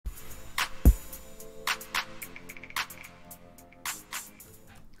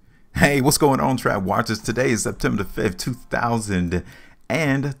Hey, what's going on, Trap Watchers? Today is September 5th,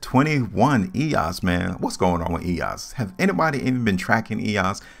 2021. EOS, man. What's going on with EOS? Have anybody even been tracking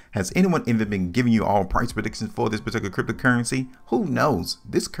EOS? Has anyone even been giving you all price predictions for this particular cryptocurrency? Who knows?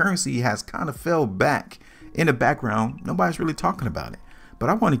 This currency has kind of fell back in the background. Nobody's really talking about it. But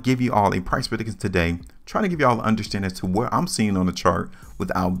I want to give you all a price prediction today, trying to give you all an understanding as to what I'm seeing on the chart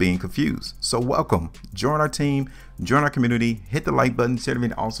without being confused. So welcome, join our team, join our community, hit the like button, share the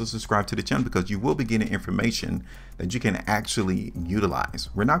video, also subscribe to the channel because you will be getting information that you can actually utilize.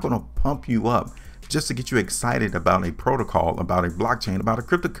 We're not going to pump you up just to get you excited about a protocol, about a blockchain, about a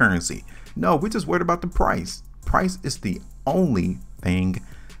cryptocurrency. No, we're just worried about the price. Price is the only thing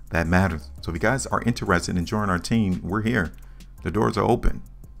that matters. So if you guys are interested in joining our team, we're here. The doors are open.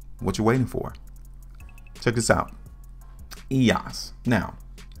 What you waiting for? Check this out. EOS. Now,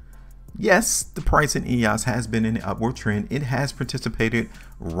 yes, the price in EOS has been in an upward trend. It has participated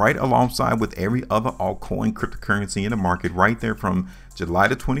right alongside with every other altcoin cryptocurrency in the market right there from July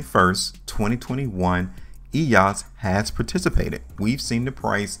the 21st, 2021. EOS has participated. We've seen the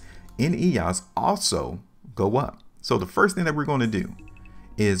price in EOS also go up. So the first thing that we're going to do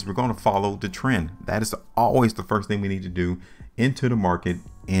is we're going to follow the trend. That is always the first thing we need to do into the market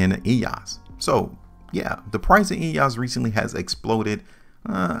in EOS. So yeah, the price in EOS recently has exploded.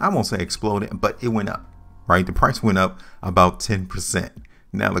 I won't say exploded, but it went up, right? The price went up about 10%.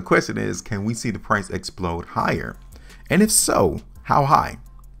 Now the question is, can we see the price explode higher? And if so, how high?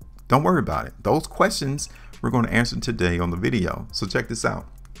 Don't worry about it. Those questions we're going to answer today on the video. So check this out.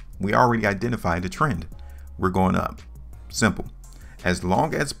 We already identified the trend. We're going up. Simple. As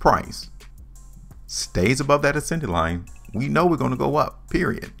long as price stays above that ascending line, we know we're going to go up,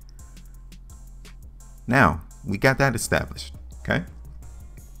 period. Now, we got that established, okay?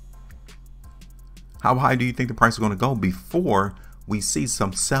 How high do you think the price is going to go before we see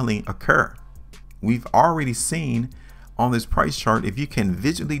some selling occur? We've already seen on this price chart, if you can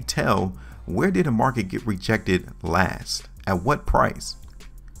visually tell, where did the market get rejected last? At what price?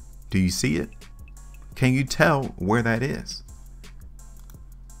 Do you see it? Can you tell where that is?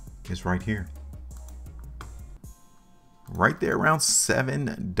 It's right here. Right there around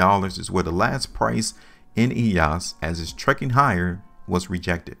 $7 is where the last price in EOS, as it's trekking higher, was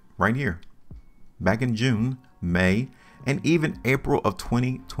rejected. Right here. Back in June, May, and even April of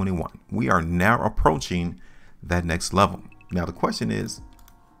 2021. We are now approaching that next level. Now the question is,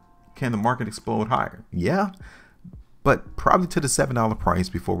 can the market explode higher? Yeah, but probably to the $7 price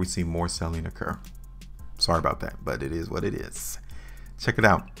before we see more selling occur. Sorry about that, but it is what it is. Check it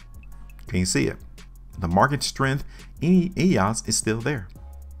out. Can you see it? The market strength in EOS is still there,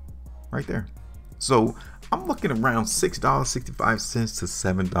 right there. So I'm looking around $6.65 to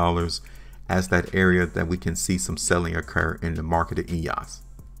 $7 as that area that we can see some selling occur in the market of EOS,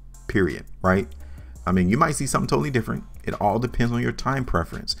 period, right? I mean, you might see something totally different. It all depends on your time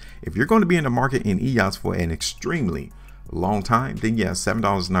preference. If you're going to be in the market in EOS for an extremely long time, then yeah,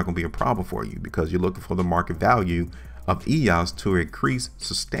 $7 is not going to be a problem for you because you're looking for the market value of EOS to increase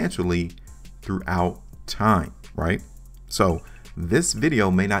substantially throughout time, right? So this video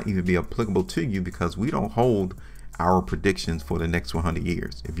may not even be applicable to you because we don't hold our predictions for the next 100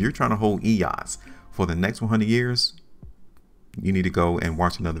 years. If you're trying to hold EOS for the next 100 years, you need to go and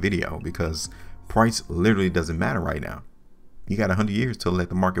watch another video because price literally doesn't matter right now. You got 100 years to let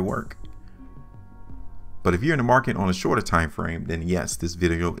the market work. But if you're in the market on a shorter time frame, then yes, this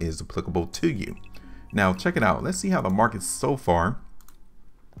video is applicable to you. Now check it out. Let's see how the market so far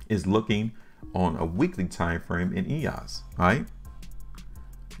is looking on a weekly time frame in EOS. All right,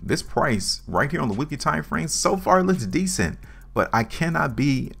 this price right here on the weekly time frame so far looks decent, but I cannot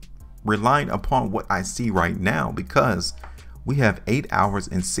be relying upon what I see right now because we have 8 hours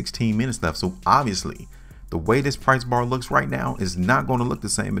and 16 minutes left. So obviously the way this price bar looks right now is not going to look the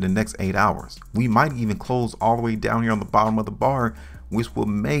same in the next 8 hours. We might even close all the way down here on the bottom of the bar, which will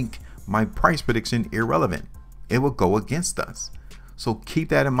make my price prediction irrelevant. It will go against us. So keep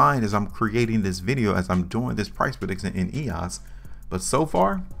that in mind as I'm creating this video, as I'm doing this price prediction in EOS. But so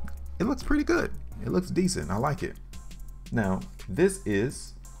far, it looks pretty good. It looks decent. I like it. Now, this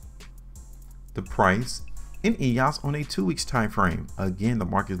is the price in EOS on a 2 weeks time frame. Again, the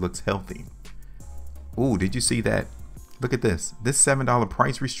market looks healthy. Oh, did you see that? Look at this. This $7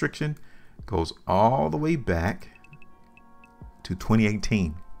 price restriction goes all the way back to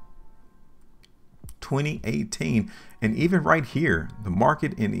 2018. 2018, and even right here the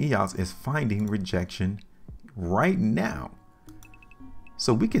market in EOS is finding rejection right now,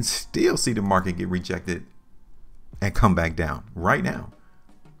 so we can still see the market get rejected and come back down right now,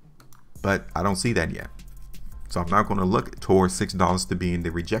 but I don't see that yet. So I'm not going to look towards $6 to be in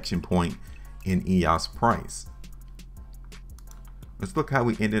the rejection point in EOS price. Let's look how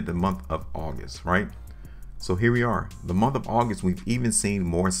we ended the month of August, right? So here we are. The month of August, we've even seen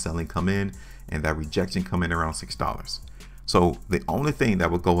more selling come in and that rejection come in around $6. So the only thing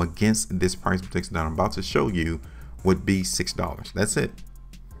that would go against this price prediction that I'm about to show you would be $6. That's it.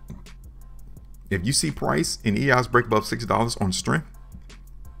 If you see price in EOS break above $6 on strength,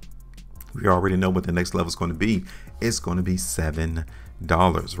 we already know what the next level is going to be. It's going to be $7,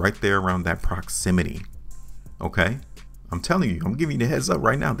 right there around that proximity. Okay. I'm telling you, I'm giving you the heads up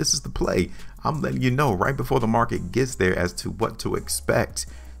right now. This is the play. I'm letting you know right before the market gets there as to what to expect,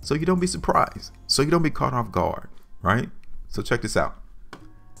 so you don't be surprised, so you don't be caught off guard, right? So check this out.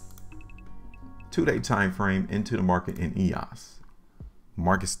 2-day time frame into the market in EOS.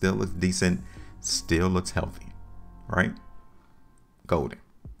 Market still looks decent, still looks healthy, right? Golden.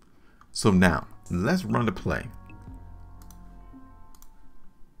 So now let's run the play.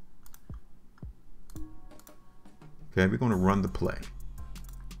 Okay, we're going to run the play.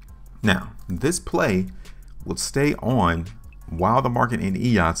 Now, this play will stay on while the market in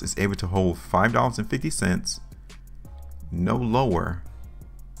EOS is able to hold $5.50, no lower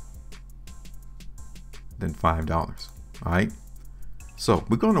than $5. All right. So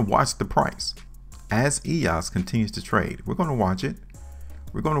we're going to watch the price as EOS continues to trade. We're going to watch it.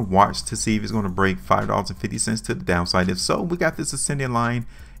 We're going to watch to see if it's going to break $5.50 to the downside. If so, we got this ascending line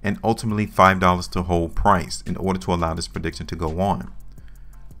and ultimately $5 to hold price in order to allow this prediction to go on.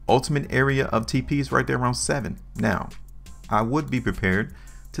 Ultimate area of TP is right there around 7. Now, I would be prepared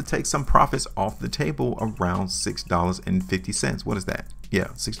to take some profits off the table around $6.50. What is that? Yeah,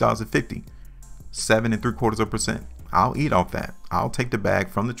 $6.50. 7.75%. I'll eat off that. I'll take the bag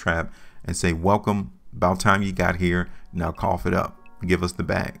from the trap and say, welcome, about time you got here. Now cough it up. Give us the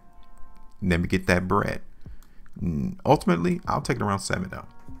bag. And then we get that bread. Ultimately, I'll take it around 7 though.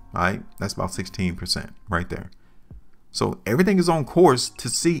 All right, that's about 16% right there. So everything is on course to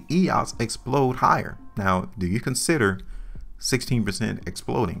see EOS explode higher. Now, do you consider 16%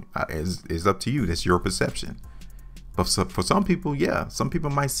 exploding? Is up to you. That's your perception. But for some people, yeah, some people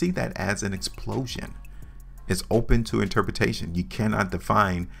might see that as an explosion. It's open to interpretation. You cannot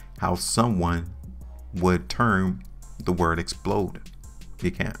define how someone would term the word explode.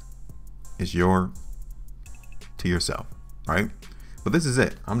 You can't. It's to yourself, right? But this is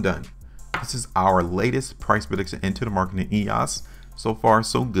it. I'm done. This is our latest price prediction into the market in EOS. So far,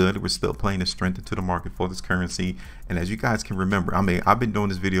 so good. We're still playing the strength into the market for this currency. And as you guys can remember, I mean, I've been doing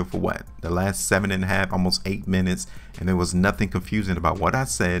this video for what? The last 7.5, almost 8 minutes. And there was nothing confusing about what I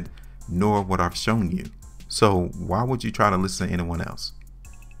said, nor what I've shown you. So why would you try to listen to anyone else?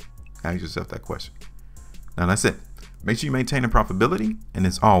 Ask yourself that question. Now that's it. Make sure you maintain the profitability. And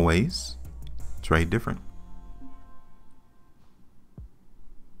as always, trade different.